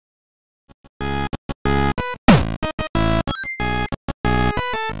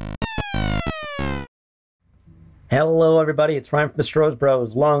Hello, everybody. It's Ryan from the Strohs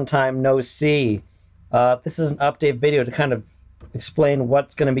Bros. Long time no see. This is an update video to kind of explain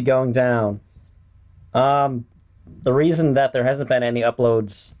what's going to be going down. The reason that there hasn't been any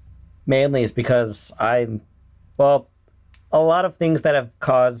uploads mainly is because well, a lot of things that have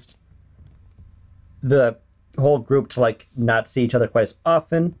caused the whole group to not see each other quite as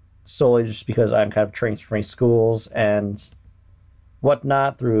often, solely just because I'm kind of transferring schools and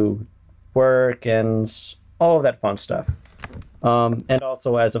whatnot through work and all of that fun stuff. And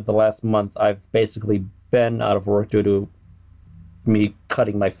also, as of the last month, I've basically been out of work due to me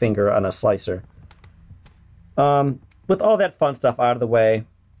cutting my finger on a slicer. With all that fun stuff out of the way,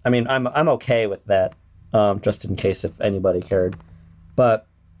 I mean, I'm okay with that, just in case if anybody cared. But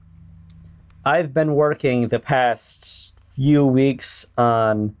I've been working the past few weeks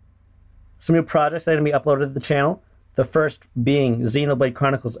on some new projects that are going to be uploaded to the channel. The first being Xenoblade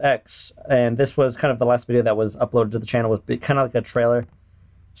Chronicles X, and this was kind of the last video that was uploaded to the channel. Was kind of like a trailer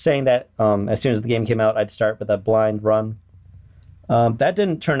saying that as soon as the game came out, I'd start with a blind run. That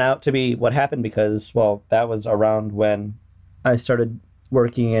didn't turn out to be what happened because, well, that was around when I started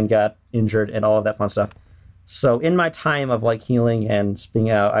working and got injured and all of that fun stuff. So in my time of healing and being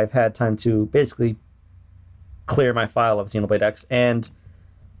out, I've had time to basically clear my file of Xenoblade X, and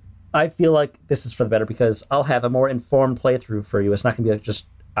I feel like this is for the better because I'll have a more informed playthrough for you. It's not going to be just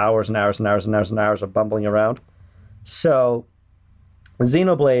hours and hours and hours and hours and hours of bumbling around. So,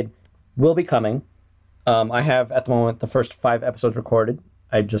 Xenoblade will be coming. I have, at the moment, the first 5 episodes recorded.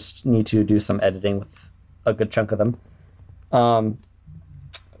 I just need to do some editing with a good chunk of them.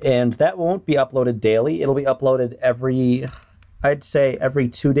 And that won't be uploaded daily. It'll be uploaded I'd say every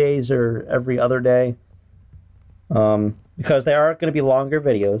 2 days or every other day. Because they are going to be longer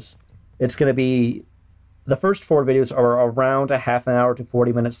videos. It's going to be, the first 4 videos are around a half an hour to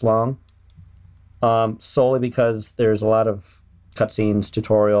 40 minutes long, solely because there's a lot of cutscenes,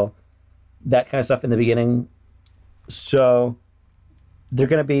 tutorial, that kind of stuff in the beginning. So they're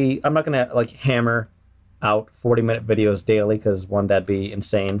going to be, I'm not going to hammer out 40-minute videos daily because, one, that'd be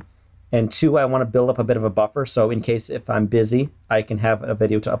insane, and 2, I want to build up a bit of a buffer so in case if I'm busy, I can have a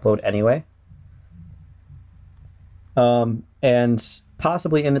video to upload anyway. And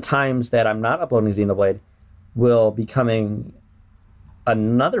possibly in the times that I'm not uploading Xenoblade will be coming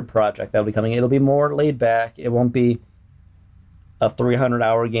another project that'll be coming. It'll be more laid back. It won't be a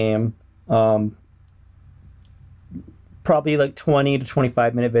 300-hour game. Probably 20 to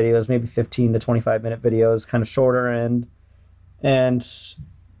 25-minute videos, maybe 15 to 25-minute videos, kind of shorter and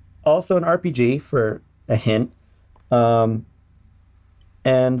also an RPG for a hint. And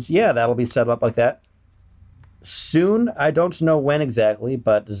yeah, that'll be set up like that. Soon, I don't know when exactly,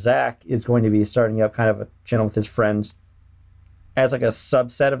 but Zach is going to be starting up kind of a channel with his friends as a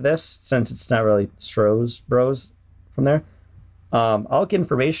subset of this, since it's not really Strohs Bros from there. I'll get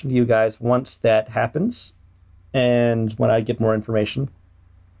information to you guys once that happens, and when I get more information.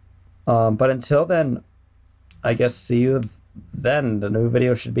 But until then, I guess see you then. The new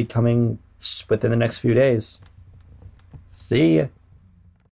video should be coming within the next few days. See ya.